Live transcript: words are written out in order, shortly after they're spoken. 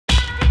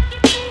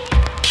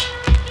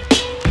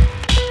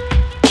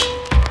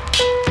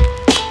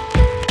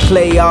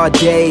play all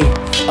day,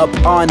 up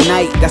all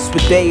night, that's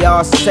what they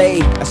all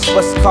say. That's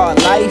what's called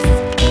life?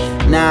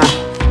 Nah.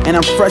 And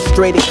I'm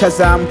frustrated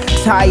cause I'm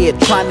tired,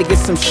 trying to get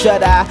some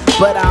shut-eye,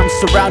 but I'm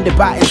surrounded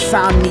by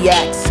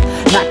insomniacs,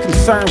 not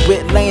concerned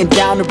with laying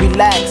down to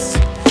relax.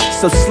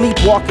 So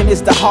sleepwalking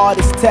is the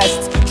hardest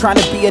test, trying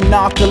to be a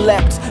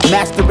narcolept,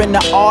 mastering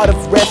the art of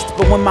rest.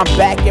 But when my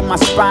back and my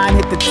spine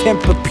hit the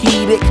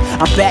Tempur-Pedic,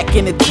 I'm back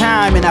in the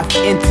time and I've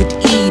entered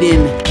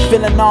Eden.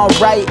 Feeling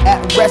alright,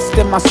 at rest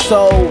in my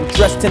soul,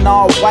 dressed in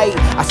all white,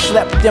 I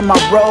slept in my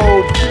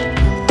robe.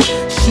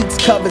 Sheets,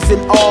 covers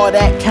and all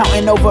that,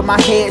 counting over my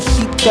head,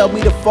 sheep tell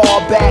me to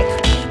fall back.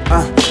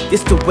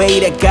 It's the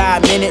way that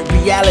God meant it,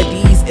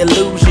 reality's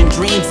illusion,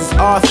 dreams is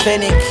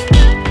authentic,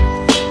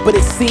 but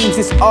it seems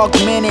it's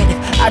augmented.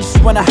 I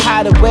just wanna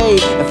hide away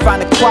and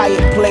find a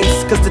quiet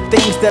place, cause the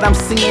things that I'm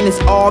seeing is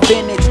all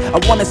vintage. I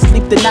wanna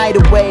sleep the night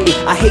away,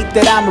 I hate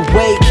that I'm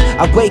awake.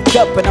 I wake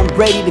up and I'm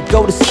ready to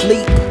go to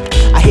sleep.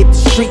 I hit the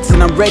streets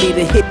and I'm ready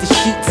to hit the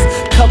sheets,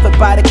 covered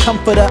by the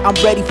comforter, I'm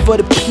ready for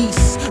the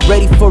peace,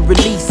 ready for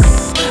release.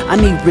 I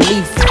need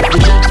relief.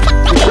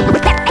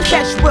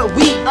 Catch what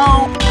we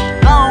on.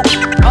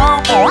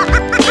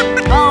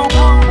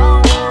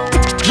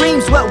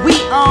 Dreams what we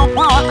on.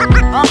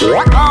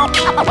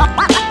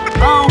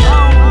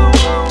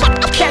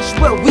 Catch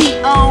what we on.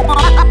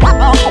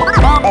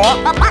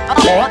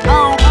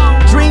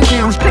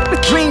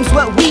 Dreams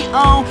what we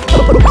on.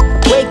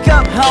 Wake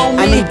up, homie.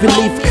 I need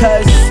relief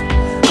cause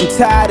I'm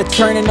tired of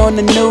turning on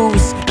the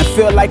news and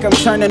feel like I'm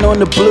turning on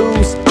the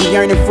blues. I'm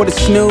yearning for the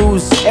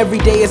snooze. Every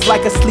day is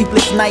like a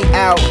sleepless night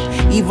out.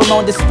 Evil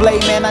on display,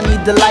 man, I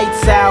need the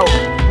lights out.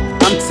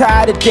 I'm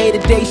tired of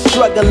day-to-day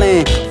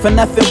struggling for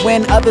nothing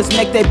when others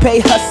make their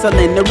pay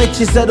hustling. The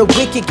riches of the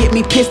wicked get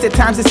me pissed, at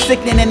times it's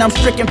sickening, and I'm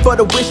stricken for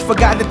the wish for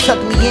God to tuck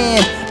me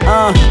in.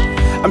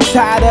 I'm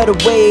tired of the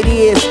way it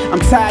is. I'm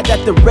tired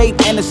that the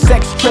rape and the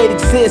sex trade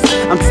exists.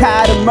 I'm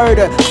tired of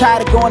murder,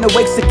 tired of going to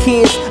wakes of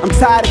kids. I'm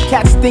tired of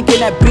cats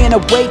thinking that being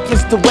awake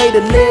is the way to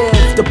live.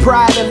 The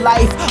pride of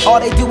life, all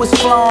they do is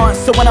flaunt.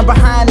 So when I'm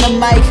behind the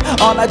mic,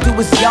 all I do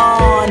is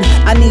yawn.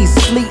 I need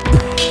sleep,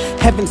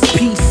 heaven's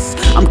peace.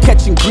 I'm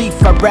catching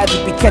grief, I'd rather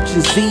be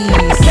catching Z's.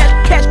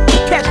 Catch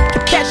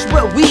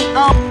what we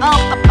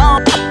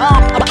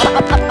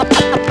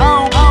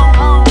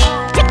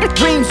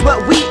dreams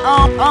what we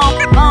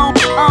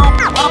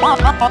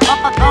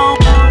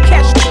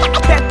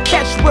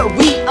catch what we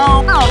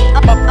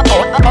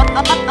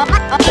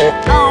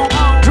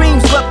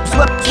dreams what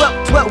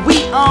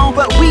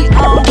we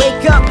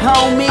wake up,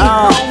 homie.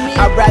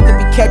 I'd rather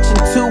be catching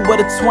 2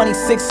 with a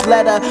 26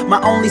 letter. My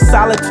only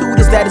solitude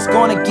is that it's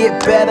gonna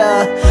get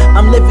better.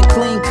 I'm living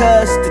clean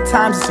cause the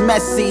times is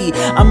messy.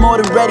 I'm more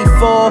than ready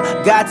for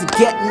God to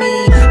get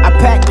me. I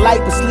pack light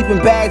but sleeping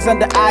bags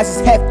under eyes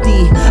is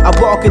hefty. I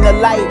walk in the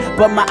light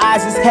but my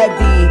eyes is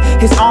heavy.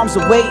 His arms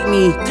await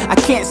me, I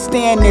can't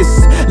stand this.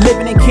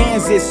 Living in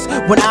Kansas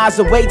when Oz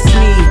awaits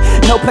me.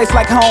 No place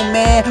like home,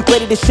 man,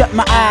 ready to shut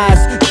my eyes.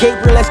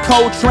 Gabriel as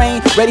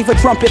Coltrane, ready for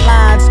trumpet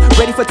lines,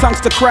 ready for tongues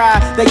to cry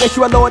that yes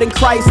you are Lord in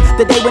Christ.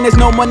 The day when there's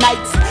no more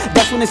nights,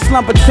 that's when it's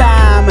slumber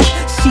time.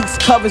 Sheets,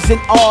 covers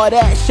and all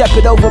that,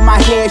 shepherd over my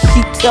head,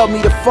 sheep tell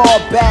me to fall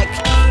back.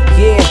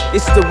 Yeah,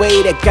 it's the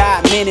way that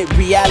God meant it,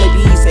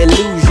 reality's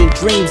illusion,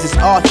 dreams is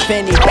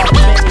authentic.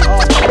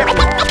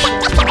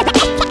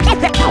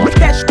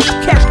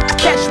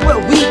 Catch what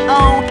we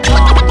on.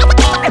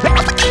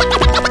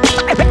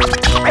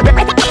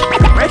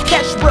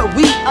 Catch what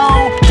we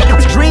on.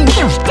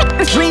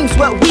 Dreams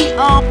what we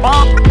on.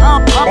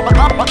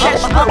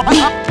 Catch what we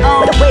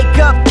on. Wake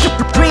up,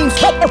 dreams.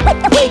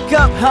 Wake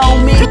up,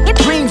 homie.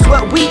 Dreams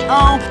what we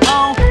on.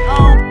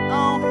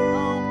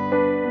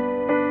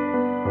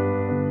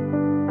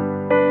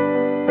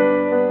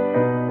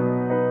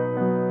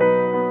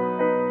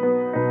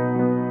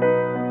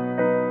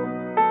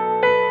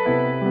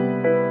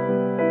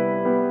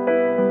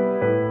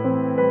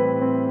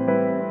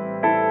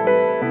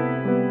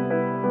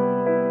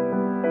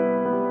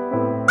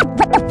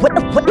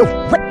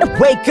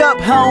 Wake up,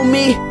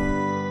 homie.